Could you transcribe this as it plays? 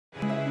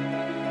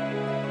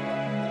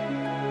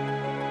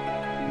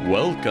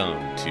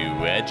Welcome to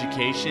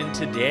Education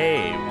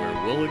Today,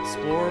 where we'll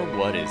explore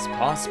what is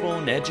possible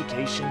in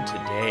education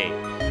today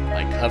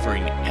by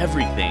covering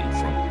everything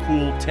from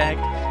cool tech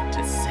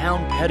to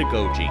sound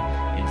pedagogy,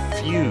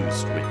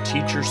 infused with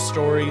teacher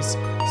stories,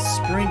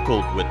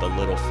 sprinkled with a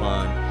little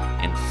fun,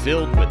 and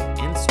filled with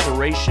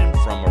inspiration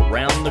from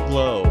around the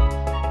globe.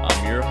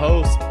 I'm your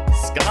host,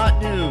 Scott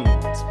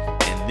Nunes,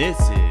 and this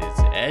is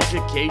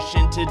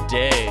Education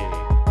Today.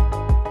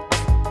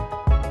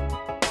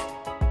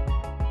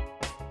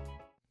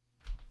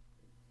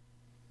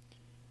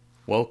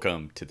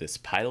 Welcome to this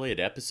pilot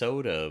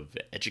episode of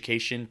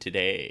Education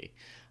Today.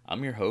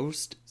 I'm your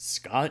host,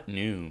 Scott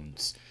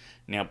Nunes.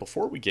 Now,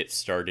 before we get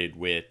started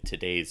with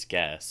today's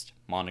guest,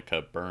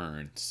 Monica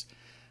Burns,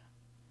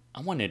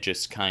 I want to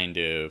just kind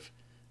of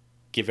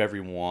give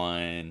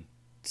everyone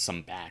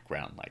some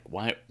background. Like,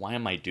 why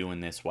am I doing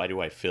this? Why do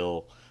I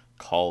feel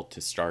called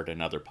to start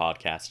another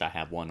podcast? I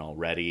have one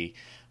already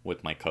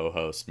with my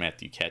co-host,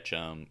 Matthew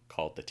Ketchum,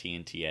 called the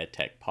TNT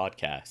EdTech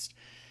Podcast.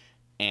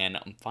 And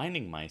I'm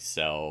finding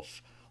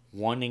myself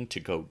wanting to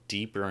go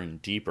deeper and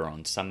deeper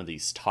on some of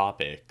these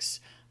topics,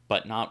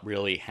 but not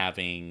really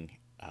having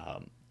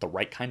the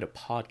right kind of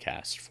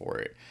podcast for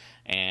it.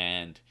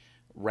 And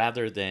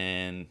rather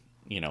than,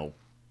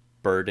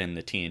 burden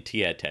the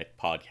TNT EdTech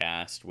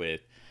Podcast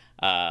with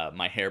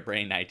my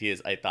harebrained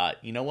ideas, I thought,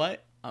 you know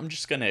what? I'm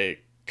just going to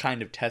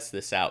kind of test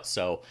this out.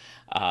 So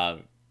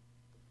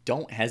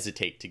don't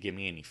hesitate to give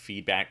me any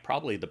feedback.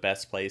 Probably the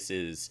best place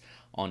is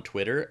on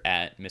Twitter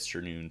at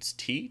Mr. Nunes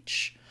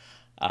Teach.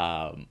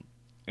 And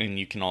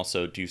you can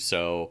also do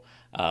so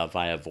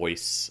via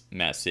voice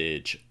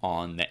message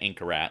on the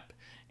Anchor app.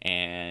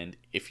 And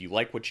if you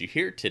like what you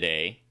hear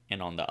today and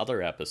on the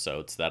other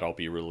episodes that I'll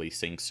be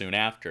releasing soon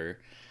after,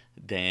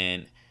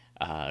 then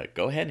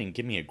go ahead and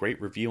give me a great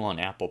review on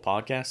Apple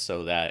Podcasts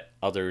so that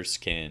others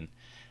can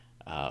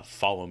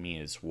follow me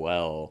as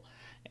well.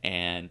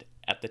 And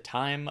at the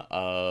time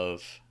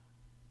of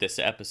this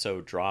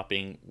episode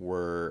dropping,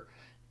 we're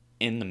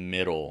in the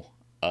middle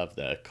of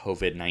the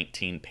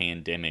COVID-19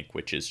 pandemic,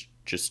 which has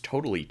just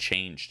totally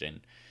changed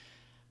and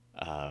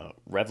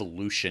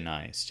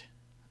revolutionized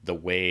the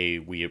way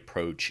we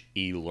approach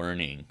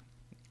e-learning.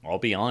 I'll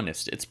be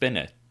honest, it's been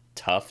a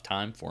tough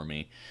time for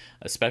me,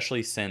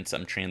 especially since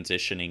I'm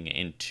transitioning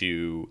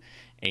into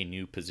a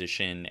new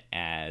position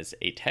as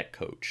a tech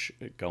coach,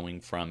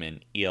 going from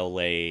an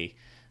ELA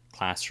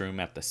classroom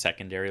at the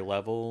secondary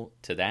level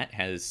to that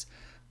has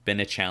been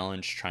a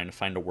challenge, trying to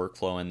find a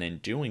workflow and then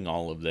doing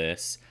all of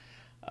this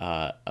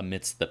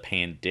amidst the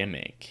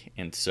pandemic.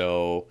 And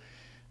so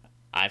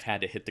I've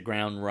had to hit the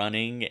ground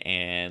running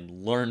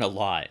and learn a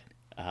lot.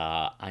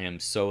 I am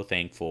so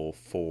thankful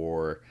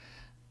for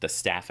the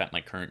staff at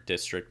my current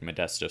district,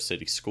 Modesto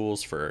City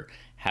Schools, for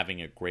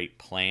having a great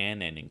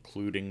plan and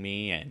including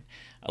me and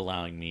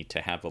allowing me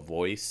to have a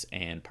voice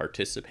and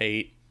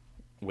participate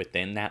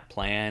within that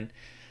plan.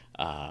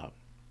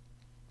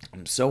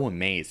 I'm so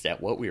amazed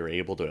at what we were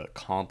able to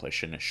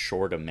accomplish in a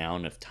short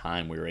amount of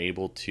time. We were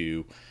able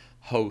to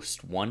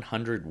host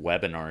 100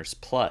 webinars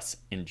plus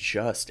in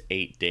just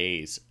 8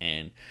 days,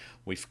 and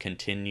we've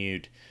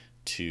continued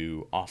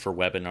to offer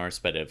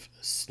webinars but have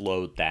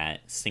slowed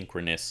that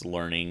synchronous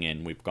learning,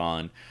 and we've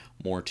gone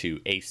more to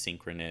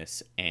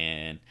asynchronous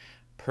and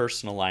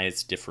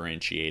personalized,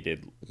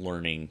 differentiated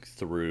learning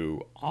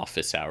through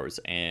office hours.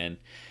 And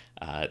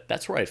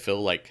that's where I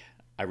feel like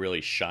I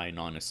really shine,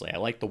 honestly. I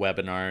like the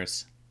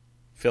webinars.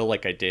 Feel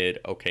like I did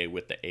okay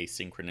with the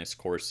asynchronous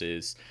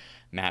courses,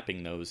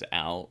 mapping those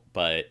out,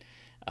 but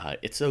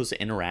it's those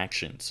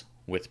interactions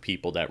with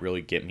people that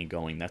really get me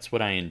going. That's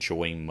what I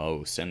enjoy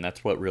most, and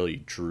that's what really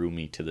drew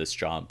me to this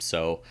job.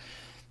 So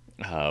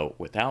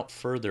without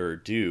further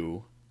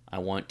ado, I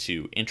want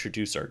to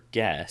introduce our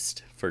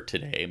guest for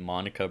today,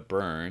 Monica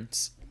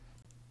Burns.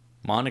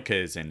 Monica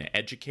is an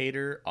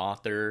educator,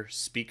 author,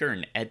 speaker,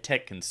 and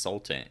EdTech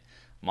consultant.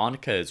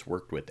 Monica has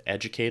worked with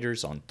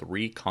educators on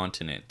 3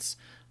 continents,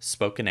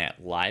 spoken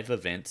at live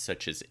events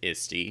such as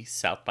ISTE,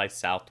 South by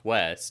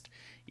Southwest,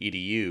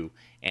 EDU,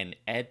 and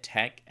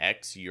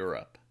EdTech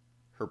Europe.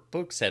 Her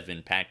books have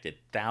impacted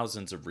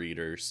thousands of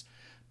readers.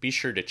 Be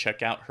sure to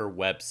check out her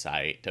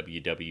website,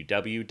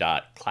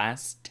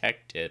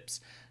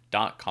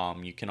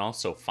 www.classtechtips.com. You can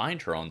also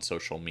find her on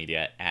social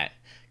media at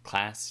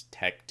Class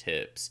Tech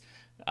Tips.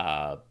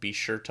 Be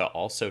sure to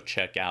also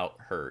check out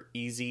her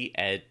Easy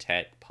Ed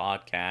Tech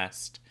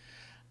podcast.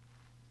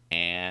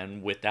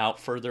 And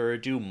without further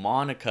ado,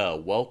 Monica,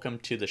 welcome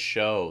to the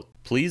show.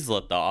 Please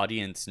let the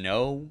audience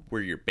know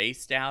where you're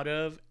based out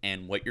of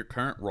and what your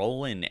current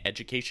role in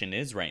education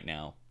is right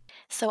now.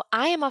 So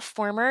I am a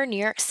former New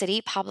York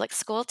City public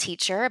school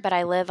teacher, but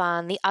I live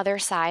on the other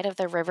side of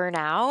the river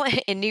now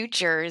in New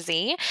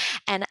Jersey.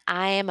 And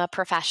I am a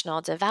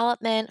professional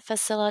development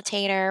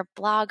facilitator,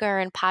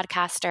 blogger, and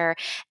podcaster,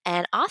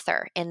 and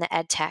author in the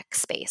EdTech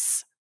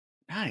space.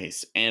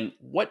 Nice. And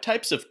what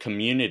types of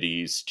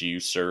communities do you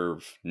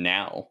serve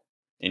now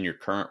in your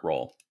current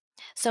role?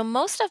 So,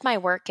 most of my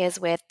work is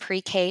with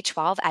pre K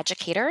 12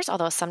 educators,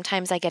 although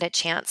sometimes I get a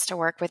chance to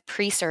work with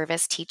pre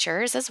service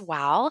teachers as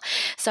well.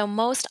 So,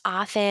 most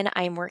often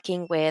I'm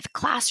working with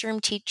classroom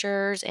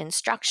teachers,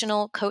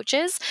 instructional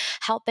coaches,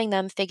 helping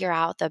them figure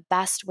out the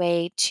best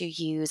way to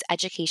use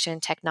education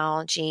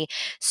technology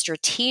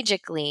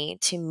strategically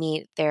to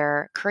meet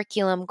their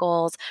curriculum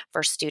goals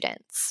for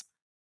students.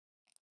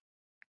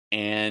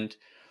 And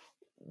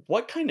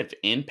what kind of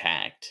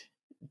impact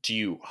do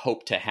you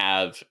hope to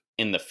have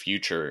in the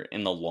future,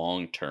 in the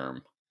long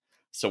term?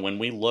 So when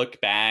we look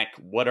back,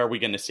 what are we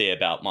going to say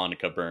about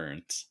Monica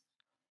Burns?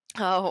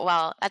 Oh,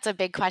 well, that's a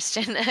big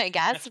question, I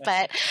guess.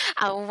 But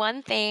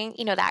one thing,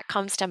 that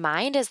comes to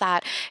mind is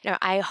that,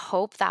 I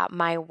hope that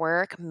my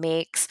work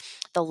makes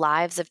the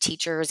lives of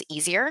teachers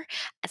easier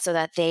so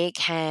that they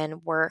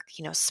can work,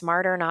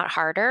 smarter, not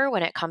harder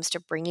when it comes to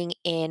bringing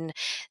in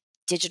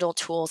digital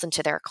tools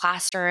into their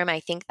classroom.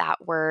 I think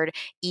that word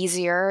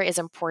easier is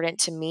important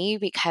to me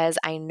because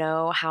I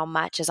know how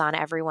much is on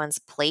everyone's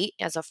plate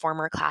as a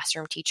former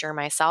classroom teacher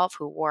myself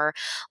who wore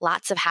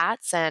lots of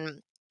hats.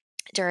 And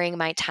during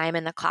my time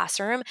in the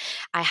classroom,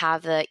 I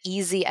have the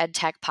Easy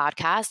EdTech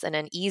podcast and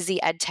an Easy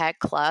EdTech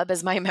Club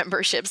as my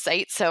membership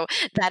site. So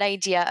that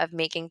idea of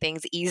making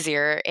things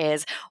easier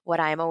is what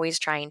I'm always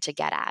trying to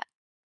get at.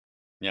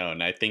 No,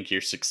 and I think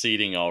you're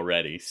succeeding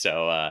already.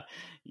 So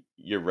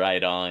you're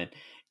right on.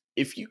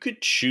 If you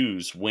could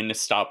choose when to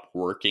stop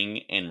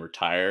working and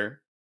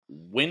retire,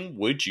 when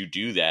would you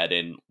do that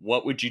and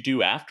what would you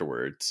do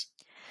afterwards?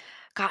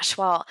 Gosh,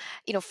 well,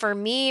 for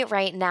me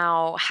right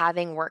now,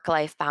 having work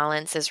life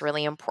balance is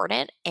really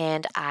important.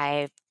 And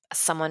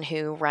someone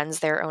who runs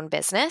their own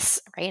business,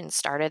 right, and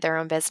started their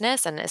own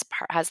business and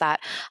has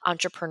that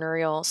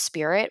entrepreneurial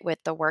spirit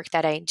with the work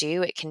that I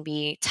do, it can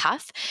be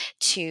tough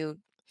to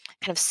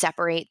kind of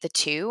separate the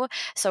two.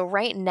 So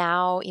right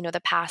now,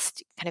 the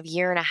past kind of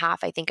year and a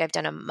half, I think I've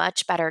done a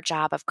much better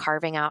job of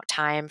carving out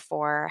time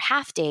for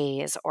half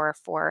days or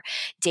for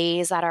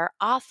days that are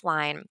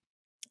offline.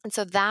 And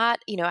so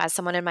that, as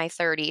someone in my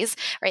 30s,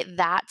 right,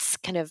 that's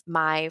kind of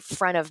my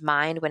front of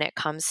mind when it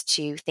comes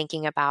to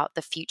thinking about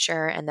the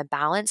future and the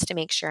balance to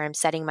make sure I'm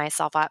setting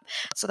myself up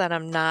so that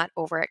I'm not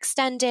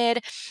overextended.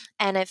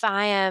 And if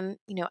I am,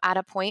 at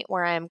a point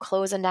where I'm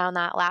closing down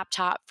that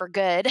laptop for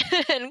good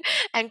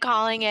and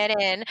calling it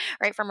in,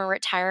 right, from a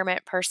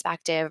retirement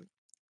perspective,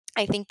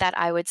 I think that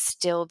I would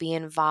still be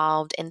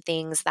involved in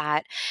things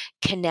that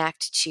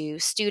connect to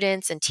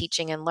students and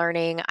teaching and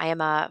learning. I am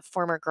a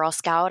former Girl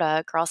Scout,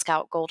 a Girl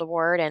Scout Gold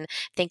Award, and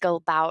think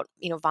about,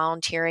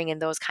 volunteering in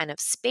those kind of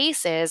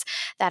spaces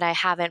that I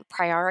haven't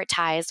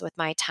prioritized with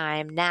my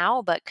time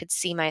now, but could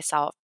see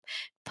myself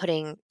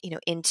putting,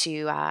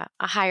 into a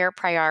higher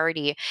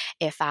priority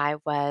if I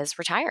was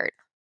retired.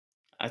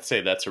 I'd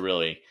say that's a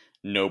really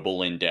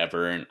noble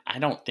endeavor. And I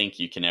don't think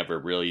you can ever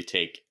really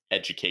take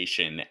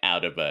education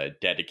out of a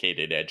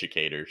dedicated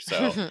educator.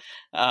 So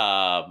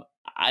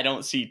I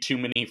don't see too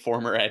many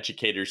former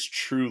educators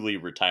truly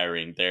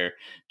retiring. They're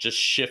just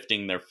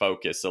shifting their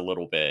focus a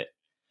little bit.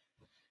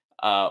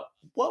 Uh,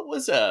 what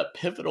was a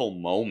pivotal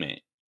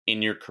moment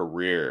in your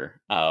career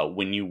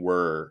when you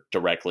were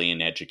directly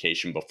in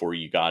education before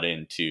you got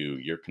into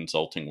your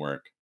consulting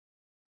work?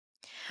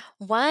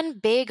 One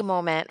big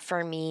moment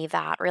for me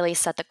that really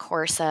set the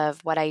course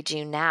of what I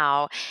do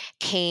now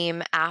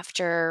came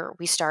after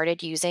we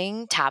started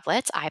using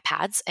tablets,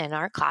 iPads in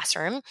our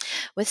classroom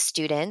with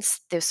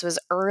students. This was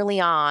early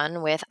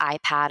on with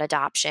iPad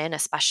adoption,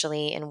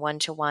 especially in one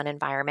to one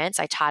environments.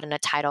 I taught in a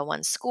Title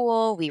I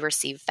school. We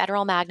received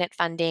federal magnet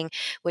funding,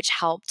 which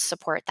helped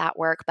support that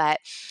work. But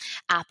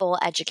Apple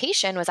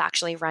Education was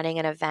actually running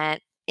an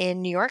event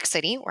in New York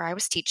City where I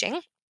was teaching,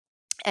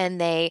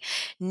 and they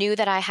knew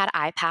that I had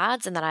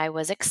iPads and that I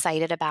was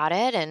excited about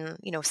it and,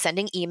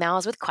 sending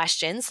emails with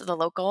questions to the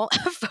local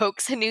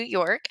folks in New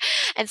York.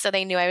 And so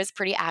they knew I was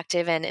pretty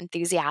active and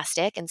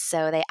enthusiastic. And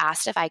so they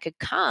asked if I could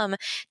come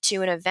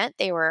to an event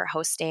they were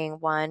hosting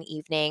one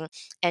evening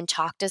and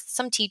talk to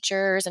some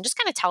teachers and just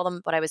kind of tell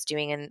them what I was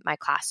doing in my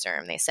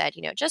classroom. They said,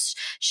 just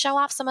show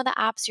off some of the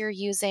apps you're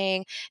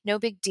using, no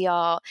big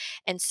deal.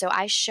 And so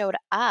I showed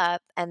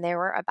up and there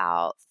were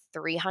about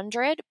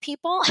 300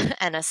 people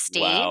and a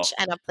stage Wow.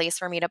 and a place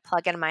for me to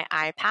plug in my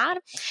iPad.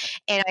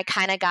 And I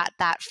kind of got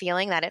that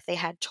feeling that if they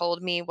had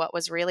told me what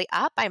was really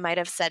up, I might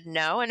have said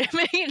no. And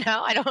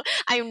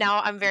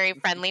I'm very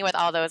friendly with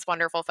all those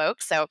wonderful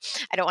folks. So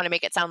I don't want to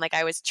make it sound like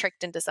I was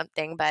tricked into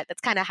something, but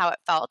that's kind of how it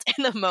felt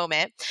in the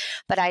moment.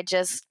 But I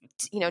just,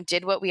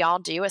 did what we all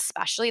do,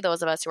 especially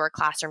those of us who are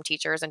classroom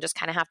teachers and just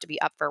kind of have to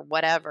be up for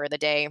whatever the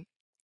day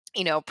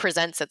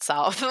presents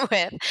itself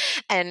with,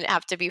 and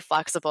have to be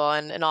flexible.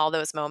 And in all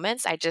those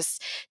moments, I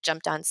just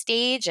jumped on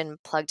stage and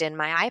plugged in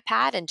my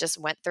iPad and just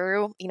went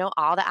through,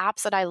 all the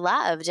apps that I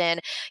loved. And,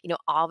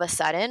 all of a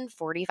sudden,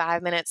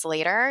 45 minutes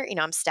later,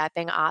 I'm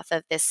stepping off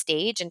of this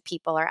stage and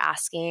people are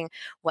asking,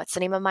 what's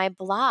the name of my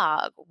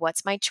blog?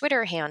 What's my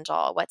Twitter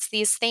handle? What's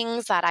these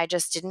things that I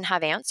just didn't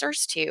have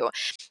answers to?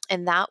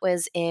 And that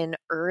was in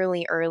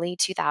early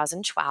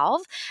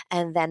 2012.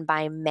 And then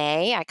by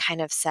May, I kind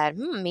of said,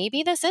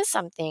 maybe this is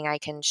something something I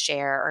can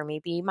share, or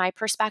maybe my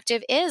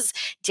perspective is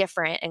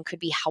different and could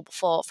be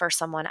helpful for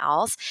someone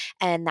else.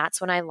 And that's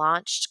when I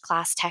launched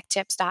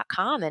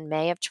classtechtips.com in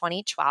May of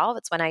 2012.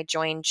 It's when I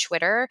joined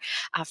Twitter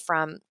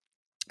from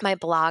my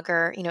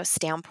blogger,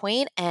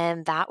 standpoint.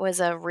 And that was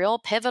a real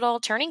pivotal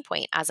turning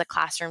point as a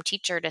classroom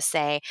teacher to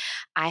say,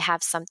 I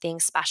have something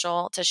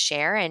special to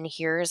share. And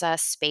here's a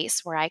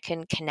space where I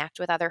can connect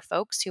with other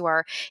folks who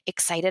are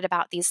excited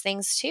about these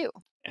things too.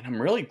 And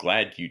I'm really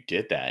glad you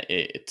did that.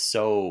 It's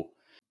so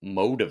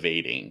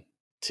motivating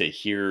to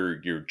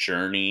hear your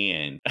journey.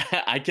 And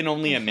I can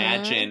only Hmm.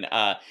 imagine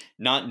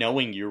not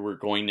knowing you were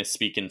going to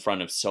speak in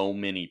front of so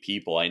many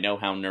people. I know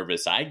how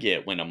nervous I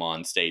get when I'm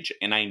on stage,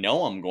 and I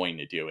know I'm going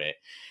to do it.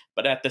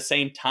 But at the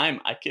same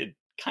time, I could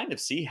kind of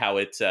see how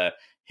it's a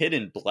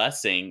hidden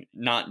blessing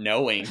not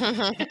knowing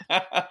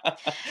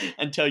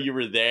until you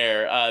were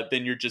there.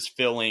 Then you're just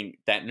feeling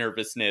that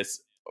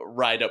nervousness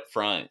right up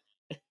front.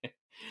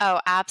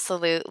 Oh,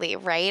 absolutely.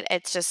 Right.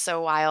 It's just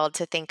so wild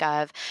to think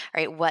of,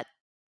 right, what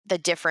the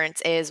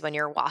difference is when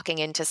you're walking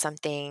into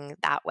something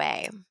that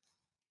way.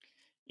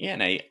 Yeah,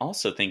 and I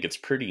also think it's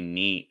pretty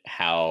neat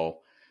how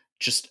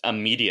just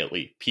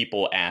immediately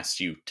people ask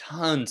you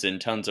tons and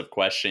tons of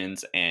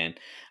questions. And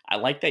I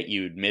like that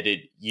you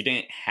admitted you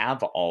didn't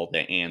have all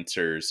the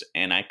answers.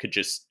 And I could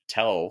just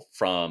tell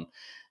from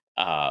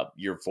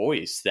your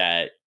voice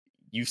that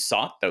you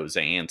sought those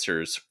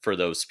answers for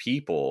those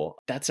people.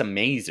 That's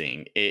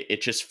amazing.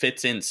 It just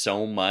fits in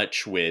so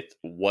much with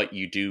what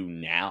you do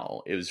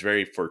now. It was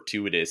very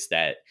fortuitous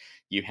that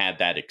you had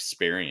that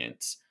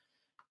experience.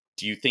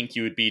 Do you think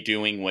you would be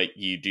doing what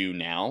you do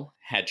now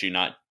had you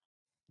not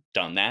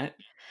done that?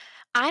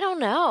 I don't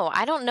know.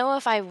 I don't know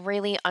if I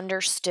really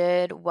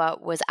understood what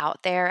was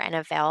out there and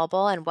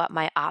available and what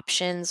my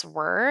options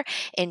were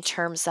in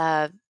terms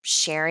of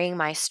sharing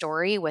my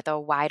story with a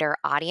wider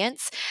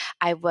audience.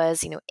 I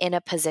was, in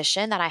a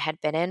position that I had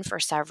been in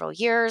for several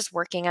years,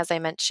 working, as I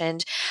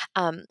mentioned,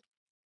 um,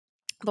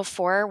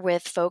 before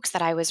with folks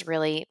that I was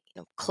really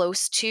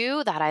close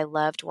to, that I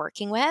loved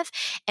working with.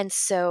 And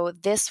so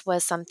this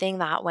was something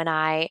that when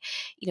I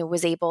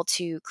was able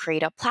to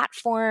create a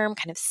platform,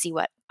 kind of see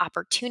what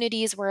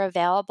opportunities were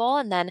available,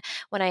 and then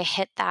when I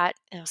hit that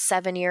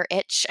 7-year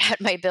itch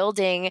at my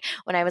building,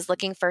 when I was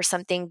looking for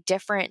something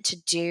different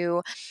to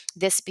do,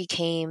 this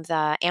became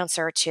the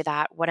answer to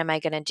that what am I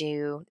going to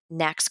do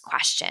next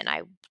question.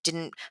 I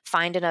didn't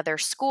find another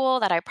school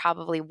that I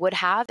probably would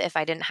have if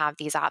I didn't have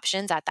these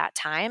options at that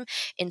time.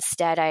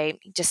 Instead, I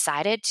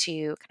decided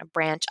to kind of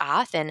branch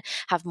off and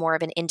have more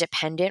of an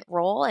independent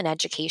role in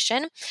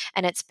education.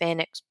 And it's been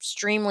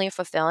extremely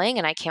fulfilling.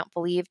 And I can't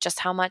believe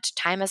just how much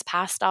time has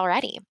passed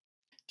already.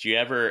 Do you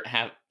ever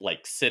have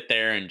like sit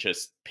there and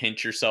just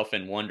pinch yourself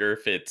and wonder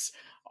if it's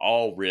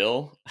all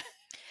real?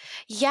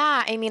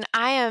 Yeah, I mean,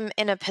 I am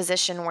in a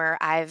position where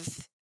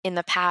I've in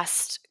the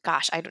past,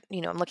 gosh, I'm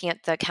looking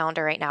at the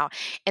calendar right now.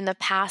 In the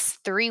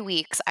past 3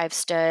 weeks, I've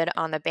stood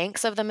on the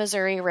banks of the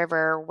Missouri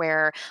River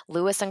where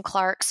Lewis and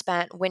Clark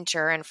spent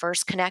winter and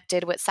first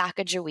connected with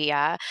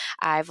Sacagawea.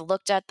 I've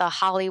looked at the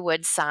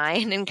Hollywood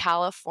sign in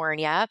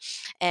California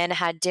and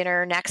had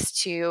dinner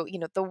next to,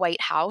 the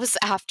White House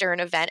after an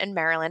event in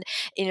Maryland.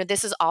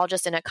 This is all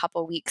just in a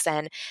couple weeks.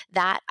 And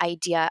that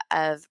idea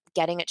of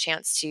getting a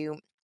chance to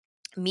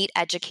meet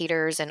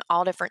educators in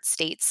all different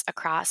states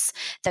across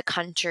the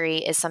country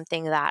is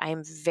something that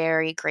I'm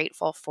very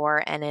grateful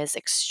for and is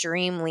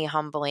extremely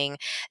humbling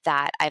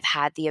that I've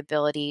had the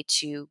ability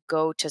to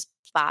go to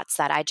spots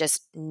that I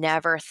just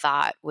never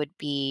thought would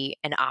be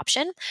an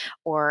option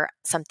or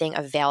something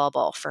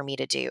available for me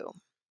to do.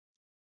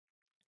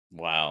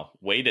 Wow.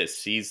 Way to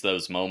seize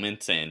those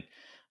moments and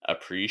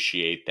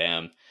appreciate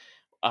them.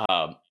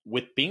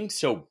 With being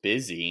so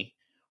busy,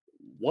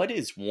 what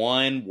is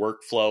one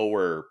workflow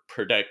or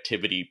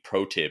productivity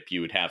pro tip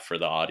you would have for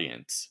the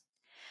audience?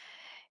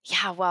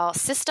 Yeah, well,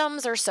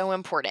 systems are so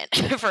important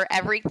for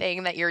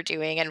everything that you're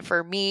doing. And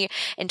for me,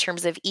 in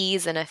terms of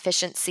ease and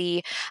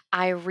efficiency,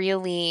 I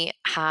really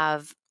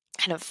have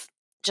kind of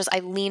I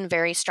lean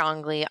very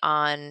strongly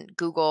on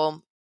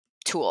Google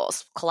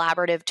tools,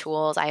 collaborative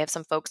tools. I have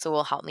some folks who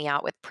will help me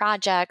out with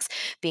projects,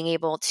 being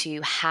able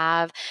to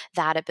have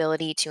that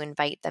ability to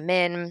invite them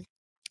in,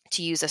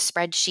 to use a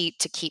spreadsheet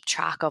to keep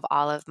track of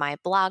all of my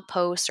blog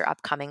posts or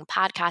upcoming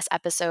podcast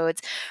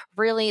episodes.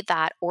 Really,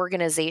 that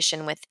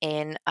organization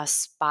within a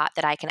spot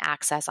that I can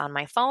access on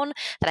my phone,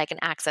 that I can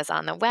access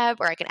on the web,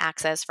 or I can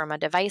access from a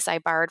device I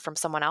borrowed from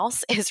someone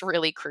else is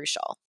really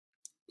crucial.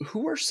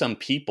 Who are some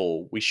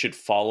people we should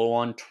follow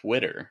on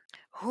Twitter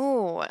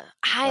Ooh,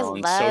 I or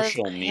on love,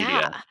 social yeah.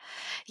 media?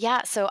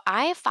 Yeah, so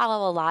I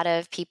follow a lot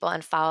of people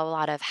and follow a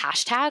lot of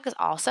hashtags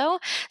also.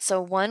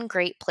 So, one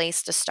great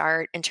place to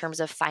start in terms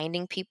of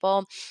finding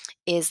people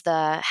is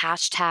the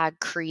hashtag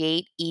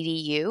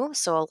CreateEDU.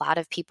 So, a lot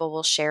of people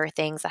will share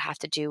things that have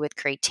to do with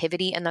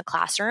creativity in the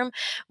classroom,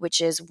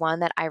 which is one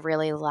that I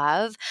really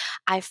love.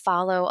 I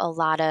follow a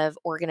lot of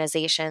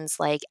organizations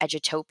like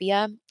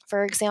Edutopia,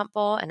 for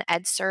example, and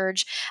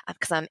EdSurge,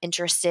 because I'm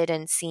interested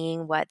in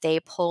seeing what they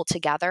pull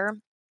together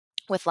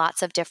with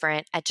lots of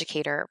different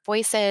educator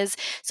voices.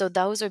 So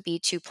those would be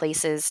two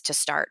places to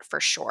start for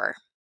sure.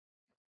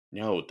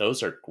 No,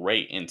 those are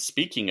great. And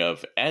speaking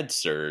of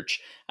EdSurge,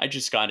 I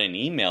just got an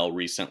email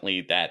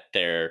recently that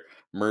they're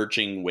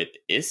merging with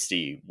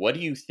ISTE. What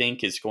do you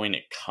think is going to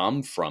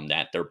come from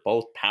that? They're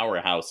both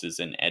powerhouses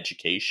in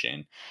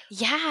education.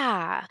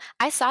 Yeah,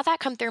 I saw that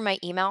come through my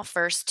email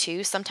first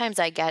too. Sometimes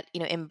I get,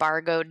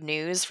 embargoed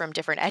news from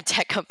different ed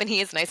tech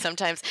companies, and I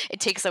sometimes it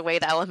takes away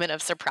the element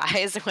of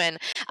surprise when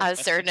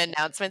certain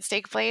announcements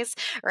take place,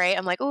 right?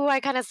 I'm like, oh, I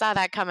kind of saw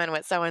that coming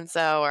with so and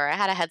so, or I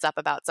had a heads up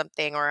about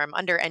something, or I'm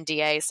under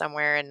NDA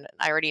somewhere and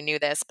I already knew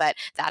this, but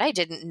that I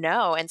didn't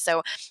know. And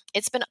so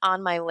it's been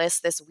on my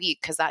list this week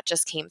because that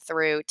just came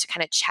through to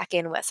kind of check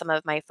in with some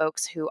of my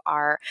folks who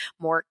are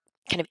more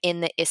kind of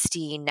in the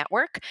ISTE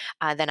network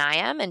than I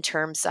am in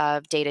terms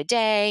of day to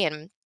day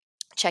and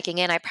checking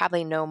in. I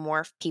probably know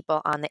more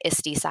people on the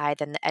ISTE side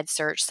than the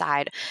EdSurge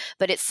side,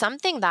 but it's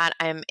something that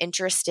I'm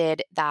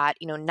interested that,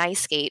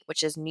 NYSCATE,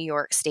 which is New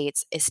York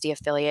State's ISTE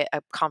affiliate,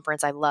 a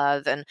conference I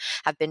love and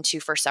have been to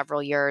for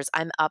several years.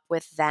 I'm up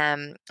with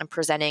them. I'm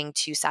presenting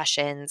 2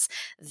 sessions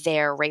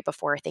there right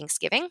before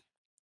Thanksgiving.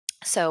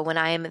 So when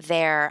I'm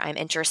there, I'm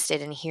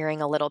interested in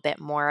hearing a little bit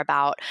more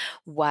about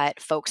what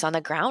folks on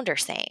the ground are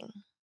saying.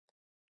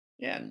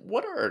 Yeah, and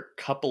what are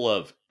a couple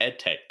of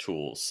EdTech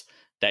tools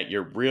that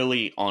you're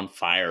really on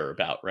fire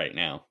about right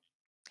now?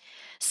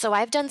 So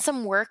I've done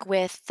some work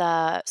with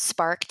the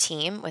Spark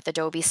team with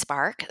Adobe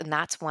Spark, and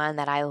that's one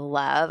that I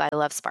love. I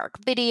love Spark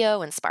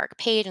Video and Spark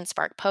Page and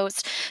Spark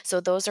Post.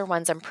 So those are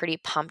ones I'm pretty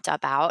pumped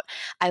about.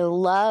 I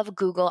love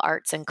Google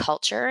Arts and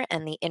Culture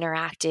and the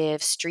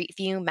interactive Street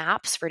View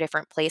maps for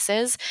different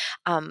places.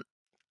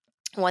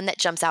 One that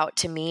jumps out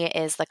to me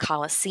is the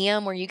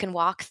Colosseum, where you can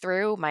walk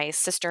through. My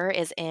sister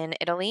is in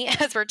Italy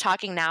as we're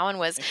talking now and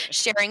was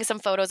sharing some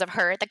photos of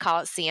her at the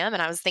Colosseum.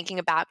 And I was thinking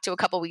back to a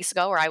couple weeks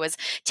ago where I was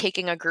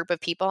taking a group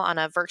of people on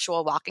a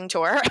virtual walking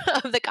tour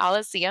of the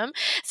Colosseum.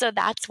 So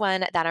that's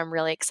one that I'm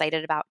really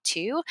excited about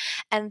too.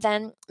 And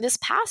then this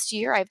past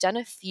year, I've done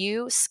a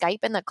few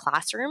Skype in the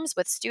classrooms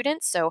with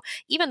students. So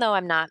even though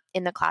I'm not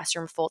in the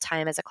classroom full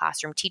time as a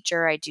classroom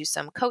teacher, I do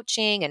some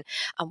coaching and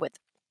with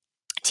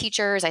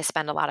teachers. I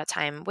spend a lot of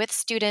time with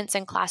students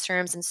in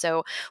classrooms. And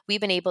so we've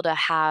been able to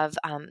have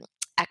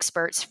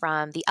experts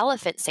from the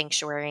Elephant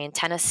Sanctuary in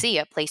Tennessee,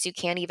 a place you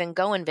can't even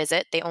go and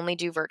visit. They only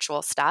do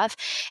virtual stuff.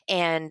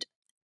 And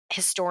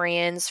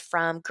historians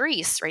from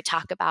Greece, right,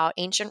 talk about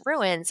ancient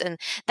ruins. And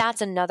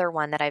that's another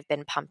one that I've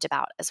been pumped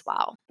about as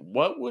well.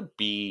 What would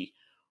be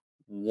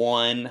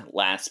one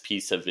last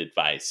piece of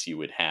advice you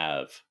would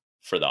have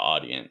for the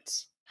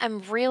audience?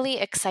 I'm really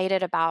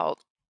excited about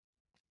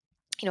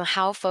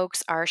how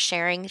folks are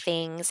sharing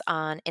things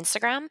on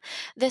Instagram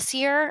this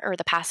year or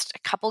the past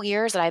couple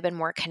years that I've been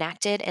more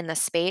connected in the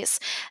space.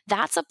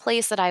 That's a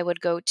place that I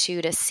would go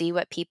to see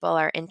what people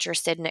are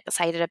interested and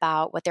excited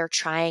about, what they're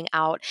trying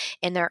out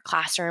in their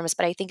classrooms.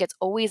 But I think it's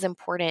always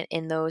important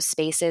in those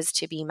spaces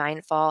to be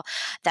mindful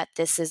that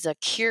this is a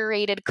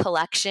curated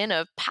collection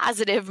of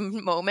positive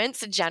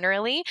moments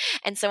generally.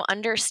 And so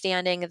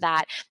understanding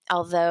that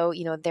although,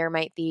 there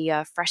might be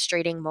a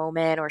frustrating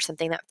moment or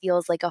something that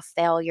feels like a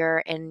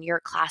failure in your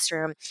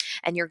classroom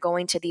and you're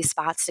going to these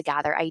spots to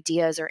gather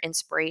ideas or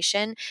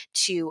inspiration,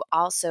 to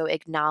also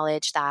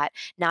acknowledge that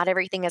not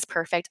everything is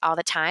perfect all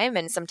the time.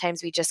 And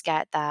sometimes we just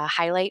get the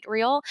highlight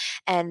reel.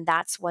 And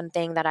that's one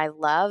thing that I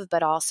love,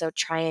 but also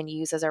try and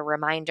use as a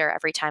reminder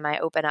every time I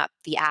open up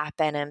the app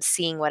and I'm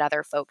seeing what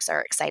other folks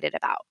are excited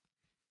about.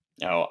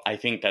 Oh, I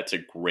think that's a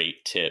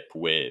great tip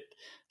with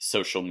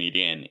social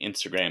media and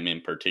Instagram in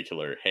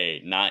particular.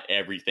 Hey, not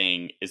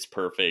everything is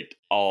perfect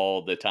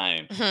all the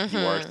time.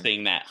 You are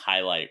seeing that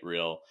highlight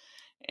reel.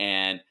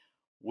 And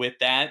with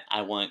that,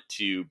 I want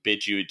to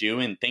bid you adieu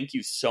and thank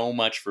you so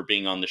much for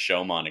being on the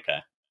show,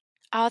 Monica.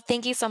 Oh,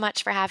 thank you so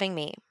much for having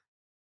me.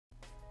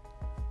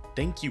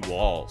 Thank you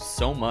all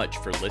so much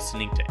for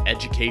listening to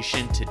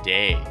Education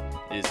Today.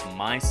 It is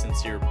my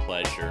sincere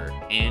pleasure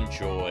and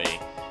joy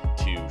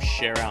to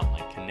share out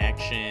my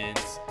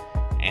connections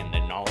and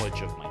the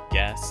knowledge of my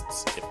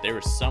guests. If there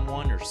is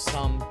someone or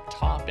some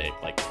topic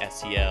like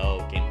SEL,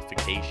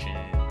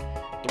 gamification,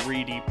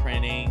 3D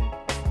printing,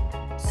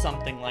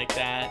 something like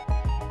that,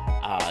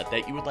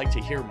 that you would like to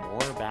hear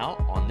more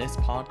about on this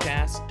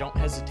podcast, don't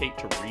hesitate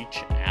to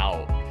reach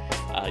out.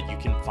 You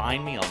can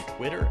find me on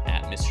Twitter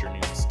at Mr.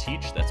 Nunes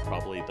Teach. That's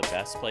probably the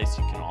best place.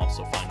 You can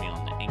also find me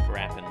on the Anchor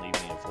app and leave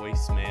me a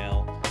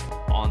voicemail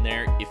on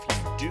there. If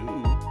you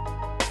do,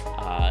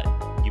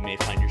 you may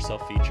find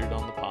yourself featured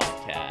on the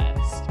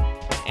podcast.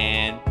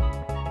 And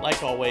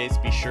like always,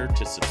 be sure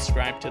to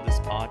subscribe to this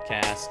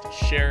podcast,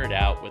 share it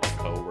out with a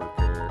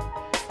coworker,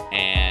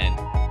 and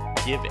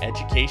give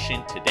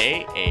Education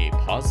Today a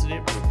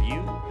positive review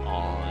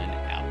on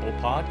Apple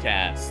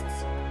Podcasts.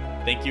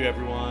 Thank you,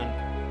 everyone.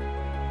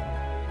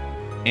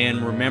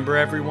 And remember,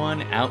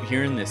 everyone, out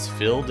here in this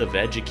field of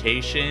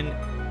education,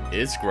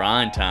 it's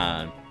grind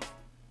time.